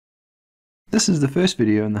This is the first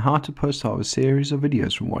video in the How to Post-Harvest series of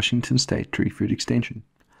videos from Washington State Tree Fruit Extension.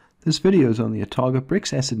 This video is on the Atago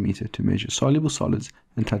Brix-Acid meter to measure soluble solids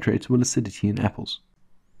and titratable acidity in apples.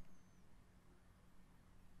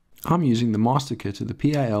 I'm using the Master Kit of the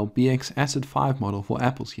PAL-BX ACID5 model for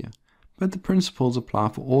apples here, but the principles apply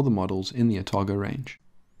for all the models in the Atago range.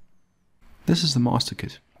 This is the Master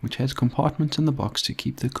Kit, which has compartments in the box to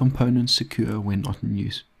keep the components secure when not in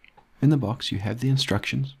use. In the box you have the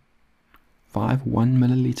instructions, 5 1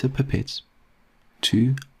 milliliter pipettes,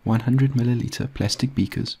 2 100 milliliter plastic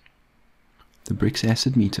beakers, the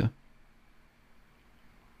Brix-Acid meter,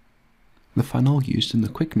 the funnel used in the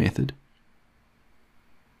quick method,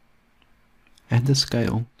 and the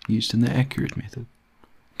scale used in the accurate method.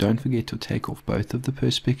 Don't forget to take off both of the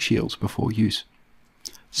perspex shields before use.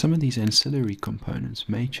 Some of these ancillary components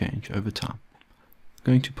may change over time. I'm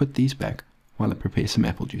going to put these back while I prepare some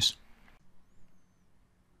apple juice.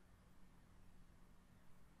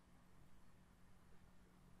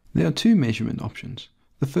 There are two measurement options.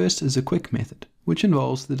 The first is a quick method, which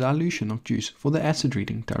involves the dilution of juice for the acid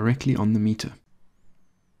reading directly on the meter.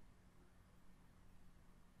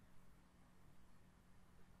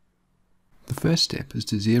 The first step is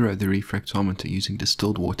to zero the refractometer using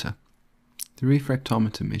distilled water. The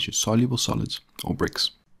refractometer measures soluble solids, or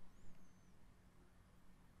bricks.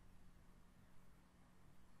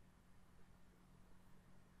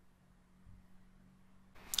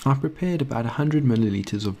 I prepared about 100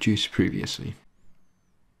 milliliters of juice previously.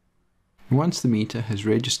 Once the meter has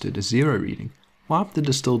registered a zero reading, wipe the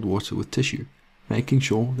distilled water with tissue, making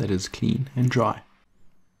sure that it is clean and dry.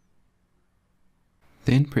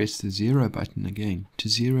 Then press the zero button again to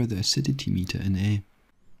zero the acidity meter in air.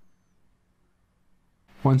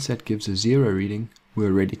 Once that gives a zero reading, we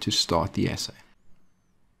are ready to start the assay.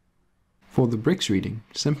 For the Brix reading,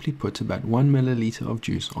 simply put about 1 milliliter of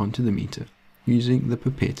juice onto the meter using the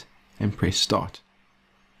pipette and press start.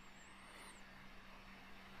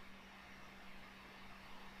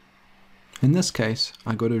 In this case,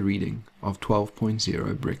 I got a reading of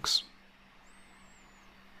 12.0 Brix.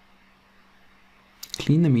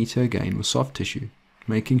 Clean the meter again with soft tissue,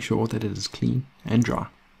 making sure that it is clean and dry.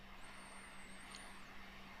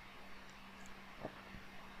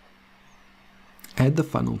 Add the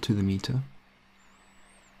funnel to the meter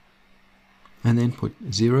and then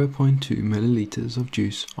put 0.2 milliliters of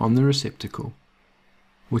juice on the receptacle,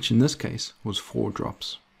 which in this case was 4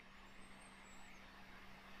 drops.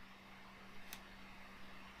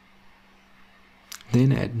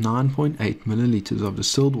 Then add 9.8 milliliters of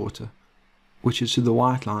distilled water, which is to the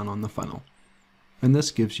white line on the funnel, and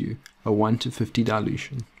this gives you a 1 to 50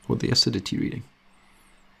 dilution for the acidity reading.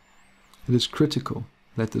 It is critical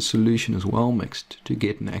that the solution is well mixed to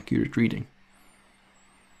get an accurate reading.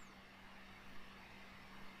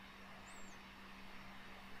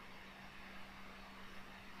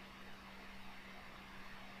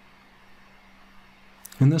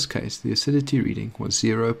 In this case, the acidity reading was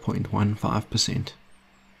 0.15%.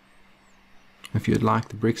 If you'd like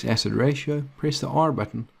the Brix-Acid ratio, press the R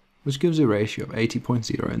button, which gives a ratio of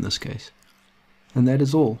 80.0 in this case. And that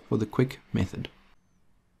is all for the quick method.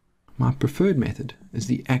 My preferred method is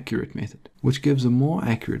the accurate method, which gives a more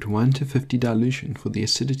accurate 1 to 50 dilution for the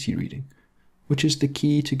acidity reading, which is the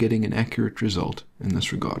key to getting an accurate result in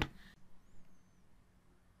this regard.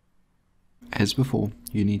 As before,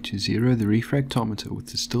 you need to zero the refractometer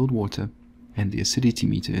with distilled water and the acidity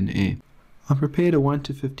meter in air. I prepared a 1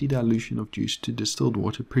 to 50 dilution of juice to distilled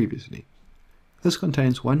water previously. This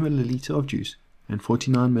contains 1 milliliter of juice and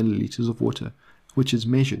 49 milliliters of water, which is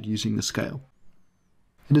measured using the scale.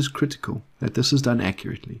 It is critical that this is done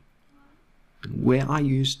accurately. Where I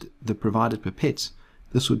used the provided pipettes,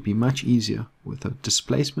 this would be much easier with a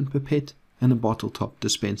displacement pipette and a bottle top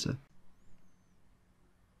dispenser.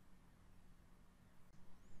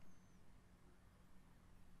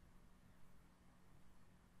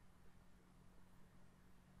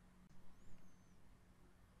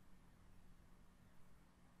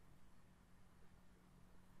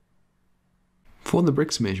 For the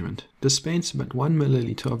Brix measurement, dispense about 1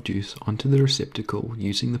 milliliter of juice onto the receptacle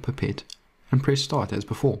using the pipette and press start as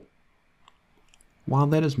before. While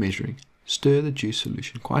that is measuring, stir the juice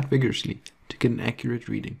solution quite vigorously to get an accurate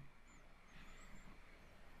reading.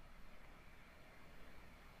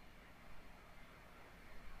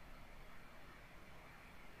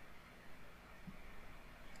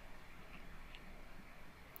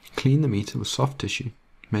 Clean the meter with soft tissue,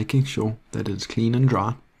 making sure that it is clean and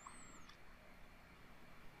dry.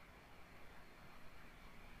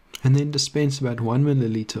 And then dispense about 1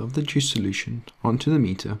 milliliter of the juice solution onto the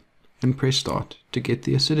meter and press start to get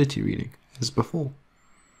the acidity reading as before.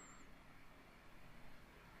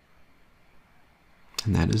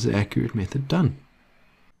 And that is the accurate method done.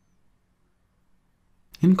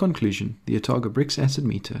 In conclusion, the Atago Brix-Acid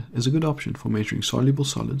meter is a good option for measuring soluble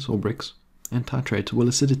solids or bricks and titratable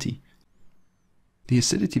acidity. The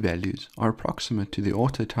acidity values are approximate to the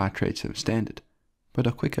auto-titrative standard, but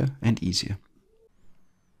are quicker and easier.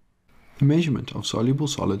 The measurement of soluble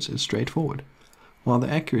solids is straightforward, while the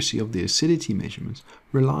accuracy of the acidity measurements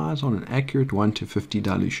relies on an accurate 1:50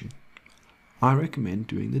 dilution. I recommend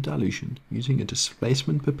doing the dilution using a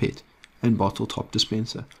displacement pipette and bottle top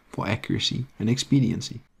dispenser for accuracy and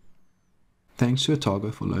expediency. Thanks to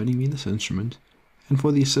Atago for loaning me this instrument and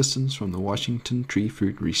for the assistance from the Washington Tree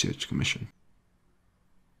Fruit Research Commission.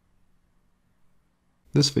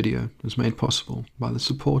 This video was made possible by the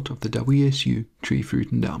support of the WSU Tree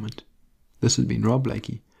Fruit Endowment. This has been Rob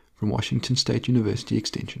Blakey from Washington State University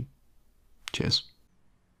Extension. Cheers.